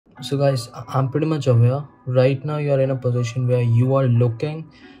So guys, I'm pretty much aware right now you are in a position where you are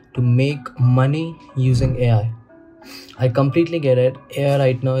looking to make money using AI. I completely get it. AI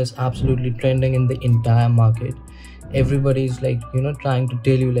right now is absolutely trending in the entire market. Everybody is like, trying to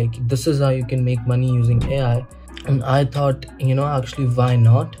tell you like this is how you can make money using AI. And I thought, actually why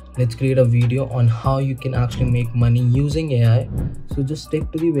not? Let's create a video on how you can actually make money using AI. So just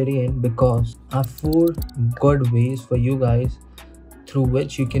stick to the very end because I have 4 good ways for you guys through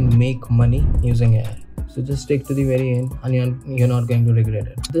which you can make money using AI. So just stick to the very end and you're not going to regret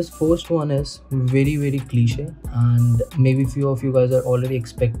it. This first one is very cliche, and maybe few of you guys are already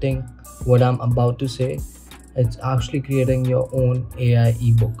expecting what I'm about to say. It's actually creating your own AI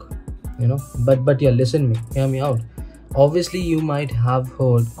ebook, but yeah, listen me, hear me out. Obviously you might have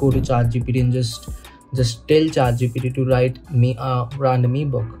heard go to ChatGPT and just tell ChatGPT to write me a random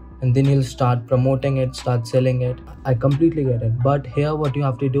ebook, and then you'll start promoting it, start selling it. I completely get it, but here what you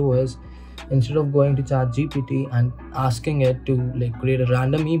have to do is, instead of going to ChatGPT and asking it to like create a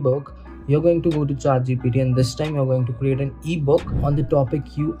random ebook, you're going to go to ChatGPT and this time you're going to create an ebook on the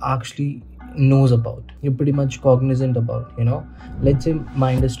topic you actually knows about, you're pretty much cognizant about. Let's say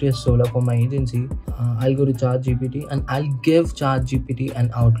my industry is solar for my agency. I'll go to ChatGPT and I'll give ChatGPT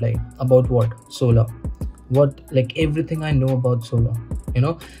an outline about what solar, what like everything I know about solar.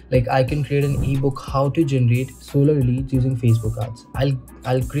 Like I can create an ebook how to generate solar leads using Facebook ads.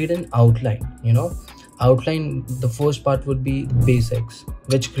 I'll create an outline. Outline, the first part would be the basics,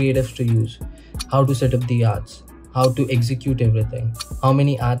 which creatives to use, how to set up the ads, how to execute everything, how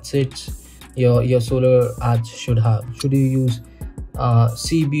many ad sets your solar ads should have, should you use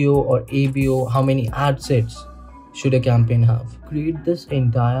CBO or ABO, how many ad sets should a campaign have. Create this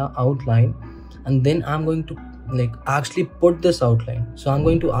entire outline, and then I'm going to like actually put this outline. So I'm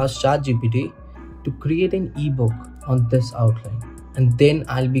going to ask ChatGPT to create an ebook on this outline, and then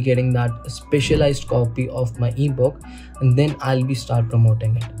I'll be getting that specialized copy of my ebook, and then I'll be start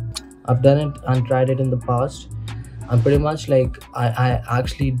promoting it. I've done it and tried it in the past. I'm pretty much like I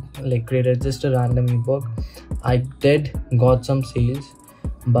actually like created just a random ebook. I did got some sales,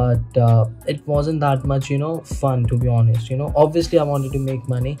 but it wasn't that much fun, to be honest. Obviously I wanted to make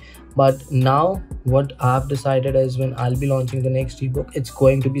money, but now what I've decided is when I'll be launching the next ebook, it's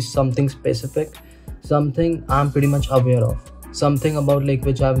going to be something specific, something I'm pretty much aware of, something about like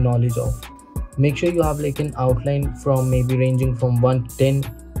which I have knowledge of. Make sure you have like an outline from maybe ranging from 1 to 10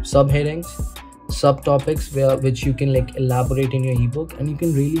 subheadings, subtopics which you can like elaborate in your ebook, and you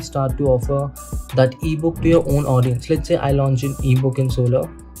can really start to offer that ebook to your own audience. Let's say I launch an ebook in solar.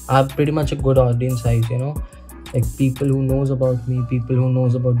 I have pretty much a good audience size, like people who knows about me, people who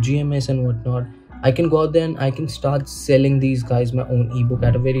knows about GMS and whatnot. I can go out there and I can start selling these guys my own ebook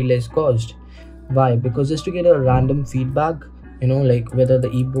at a very less cost. Why? Because just to get a random feedback, like whether the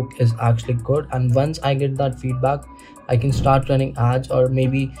ebook is actually good, and once I get that feedback, I can start running ads or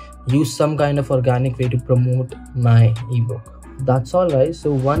maybe use some kind of organic way to promote my ebook. That's all guys.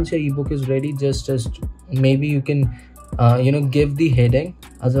 So once your ebook is ready, just maybe you can give the heading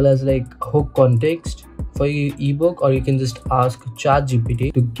as well as like hook context for your ebook, or you can just ask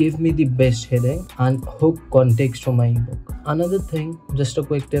ChatGPT to give me the best heading and hook context for my ebook. Another thing, just a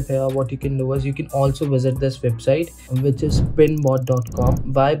quick tip here, what you can do is you can also visit this website, which is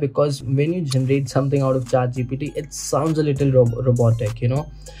spinbot.com. Why? Because when you generate something out of ChatGPT, it sounds a little robotic,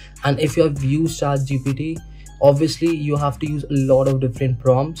 and if you have used ChatGPT, obviously you have to use a lot of different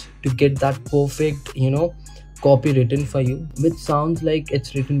prompts to get that perfect copy written for you, which sounds like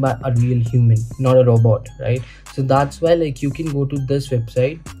it's written by a real human, not a robot, right? So that's why like you can go to this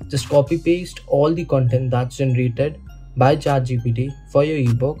website, just copy paste all the content that's generated by ChatGPT for your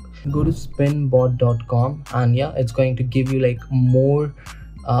ebook, go to spinbot.com, and yeah, it's going to give you like more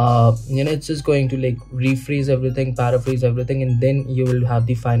it's just going to like rephrase everything, paraphrase everything, and then you will have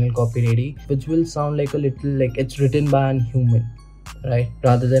the final copy ready, which will sound like a little like it's written by a human, right,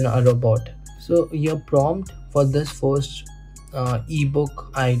 rather than a robot. So your prompt for this first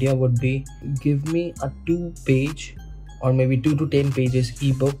ebook idea would be, give me a 2-page or maybe 2 to 10 pages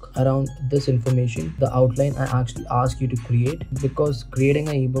ebook around this information, the outline I actually ask you to create. Because creating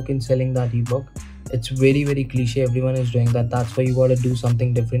an ebook and selling that ebook, it's very cliche, everyone is doing that. That's why you got to do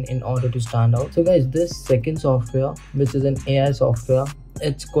something different in order to stand out. So guys, this second software, which is an AI software,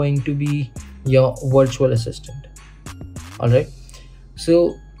 it's going to be your virtual assistant. All right,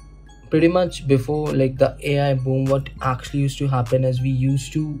 so pretty much before like the AI boom, what actually used to happen is we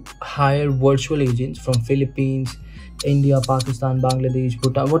used to hire virtual agents from Philippines, India, Pakistan, Bangladesh,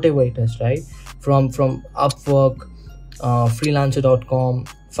 Bhutan, whatever it is, right? From Upwork, freelancer.com,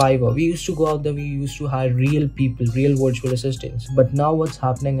 Fiverr. We used to go out there, we used to hire real people, real virtual assistants. But now what's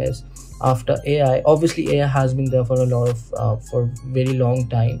happening is, after AI, obviously AI has been there for a lot of for very long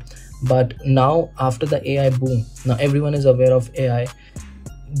time, but now after the AI boom, now everyone is aware of AI.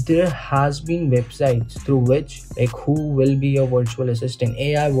 There has been websites through which, like, who will be your virtual assistant,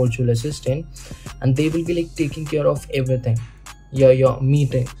 AI virtual assistant, and they will be like taking care of everything, your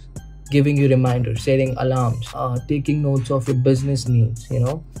meetings, giving you reminders, setting alarms, taking notes of your business needs,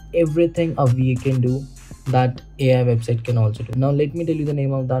 everything a VA can do, that AI website can also do. Now let me tell you the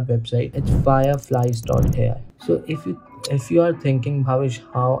name of that website. It's Fireflies.ai. So if you are thinking, Bhavesh,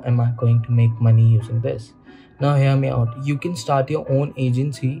 how am I going to make money using this? Now hear me out. You can start your own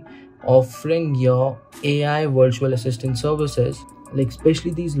agency offering your AI virtual assistant services, like especially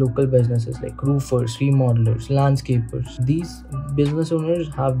these local businesses like roofers, remodelers, landscapers. These business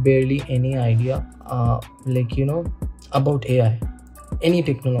owners have barely any idea about AI, any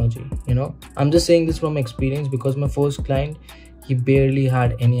technology. I'm just saying this from experience, because my first client, he barely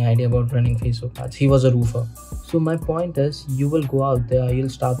had any idea about running Facebook ads. He was a roofer. So my point is, you will go out there, you'll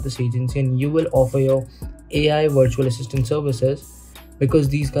start this agency, and you will offer your AI virtual assistant services, because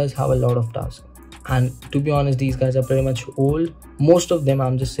these guys have a lot of tasks. And to be honest, these guys are pretty much old. Most of them,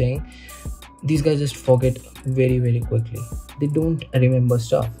 I'm just saying, these guys just forget very, very quickly. They don't remember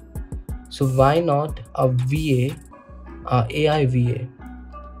stuff. So why not a VA, AI VA,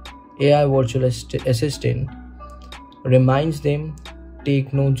 AI virtual assistant, reminds them,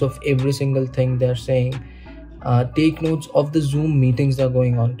 take notes of every single thing they're saying, take notes of the Zoom meetings that are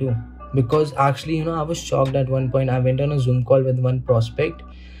going on too. Because actually, I was shocked at one point. I went on a Zoom call with one prospect,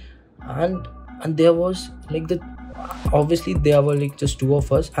 and there was like obviously there were like just two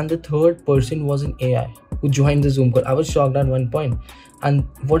of us, and the third person was an AI who joined the Zoom call. I was shocked at one point, and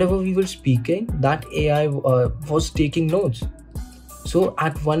whatever we were speaking, that AI was taking notes. So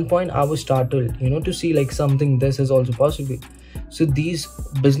at one point I was startled, to see like something this is also possible. So these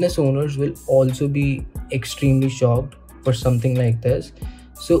business owners will also be extremely shocked for something like this.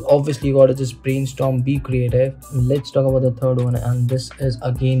 So obviously you gotta just brainstorm, be creative. Let's talk about the third one, and this is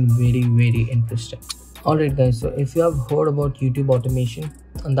again very, very interesting. Alright guys, so if you have heard about YouTube automation,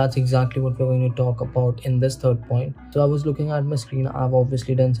 and that's exactly what we're going to talk about in this third point. So I was looking at my screen, I've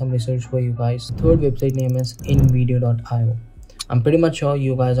obviously done some research for you guys. Third website name is Invideo.io. I'm pretty much sure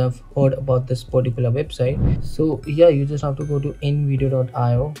you guys have heard about this particular website. So yeah, you just have to go to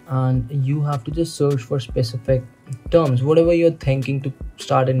Invideo.io, and you have to just search for specific terms, whatever you're thinking to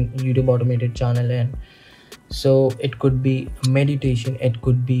start a YouTube automated channel in. So it could be meditation, it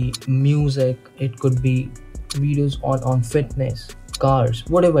could be music, it could be videos on fitness, cars,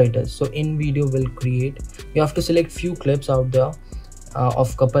 whatever it is. So Invideo will create, you have to select few clips out there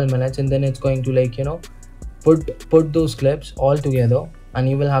of couple minutes, and then it's going to put those clips all together, and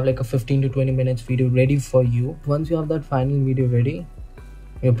you will have like a 15 to 20 minutes video ready for you. Once you have that final video ready,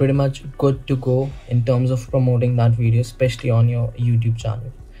 you're pretty much good to go in terms of promoting that video, especially on your YouTube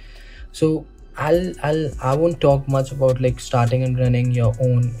channel. So I won't talk much about like starting and running your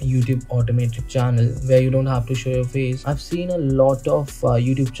own YouTube automated channel where you don't have to show your face. I've seen a lot of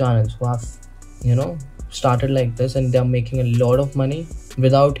YouTube channels who have started like this, and they're making a lot of money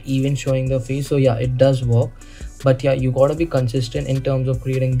without even showing their face. So yeah, it does work, but yeah, you gotta be consistent in terms of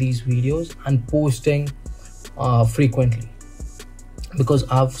creating these videos and posting frequently. Because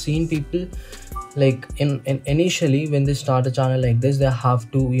I've seen people like in initially when they start a channel like this, they have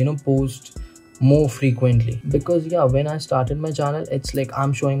to post more frequently. Because yeah, when I started my channel, it's like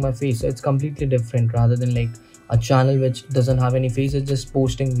I'm showing my face, so it's completely different rather than like a channel which doesn't have any face, it's just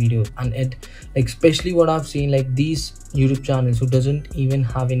posting videos. And it, like, especially what I've seen, like these YouTube channels who doesn't even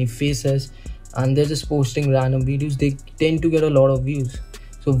have any faces and they're just posting random videos, they tend to get a lot of views.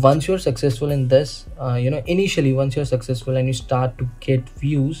 So once you're successful in this, initially once you're successful and you start to get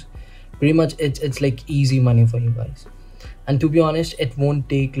views, pretty much it's like easy money for you guys. And to be honest, it won't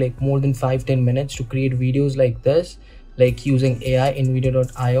take like more than 5-10 minutes to create videos like this, like using AI in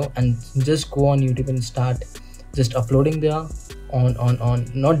Invideo.io, and just go on YouTube and start just uploading there on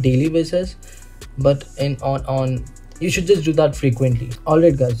not daily basis, but on you should just do that frequently.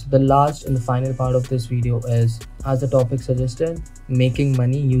 Alright guys, the last and the final part of this video is, as the topic suggested, making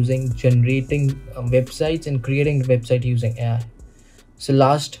money using generating websites and creating the website using AI. So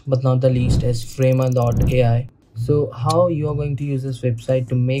last but not the least is Framer.ai. So how you are going to use this website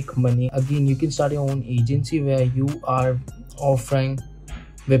to make money? Again, you can start your own agency where you are offering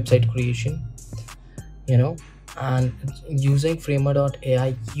website creation, and using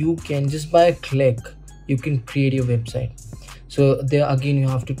Framer.ai, you can just by a click you can create your website. So there again, you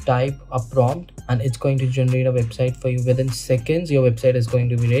have to type a prompt and it's going to generate a website for you within seconds. Your website is going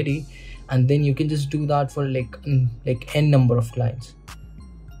to be ready, and then you can just do that for like n number of clients.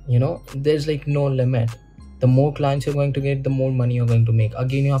 You know, there's like no limit. The more clients you're going to get, the more money you're going to make.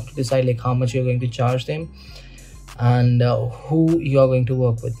 Again, you have to decide like how much you're going to charge them, and who you are going to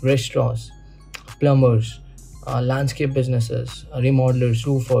work with. Restaurants, plumbers, landscape businesses, remodelers,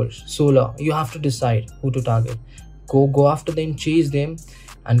 roofers, solar. You have to decide who to target. Go after them, chase them,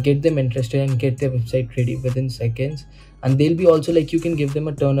 and get them interested and get their website ready within seconds. And they'll be also like, you can give them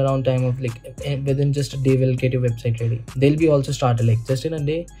a turnaround time of like within just a day will get your website ready. They'll be also started like just in a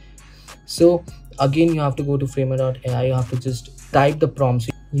day. So again, you have to go to Framer.ai. You have to just type the prompts.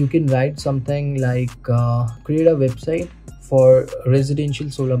 You can write something like create a website for residential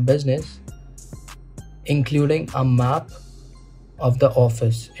solar business, including a map of the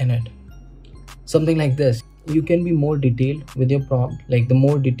office in it, something like this. You can be more detailed with your prompt. Like the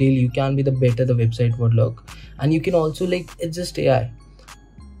more detailed you can be, the better the website would look. And you can also like, it's just AI.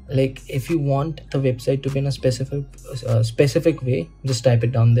 Like if you want the website to be in a specific way, just type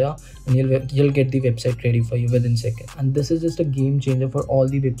it down there and you'll get the website ready for you within seconds. And this is just a game changer for all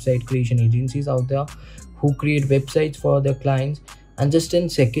the website creation agencies out there who create websites for their clients, and just in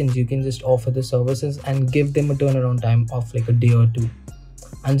seconds you can just offer the services and give them a turnaround time of like a day or two.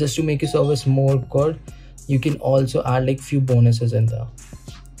 And just to make your service more good, you can also add like few bonuses in there.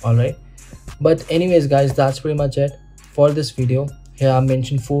 All right, but anyways guys, that's pretty much it for this video. Here I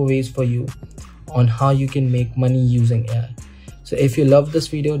mentioned 4 ways for you on how you can make money using AI. So if you love this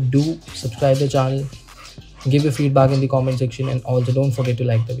video, do subscribe the channel, give your feedback in the comment section, and also don't forget to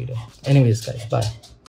like the video. Anyways guys, bye.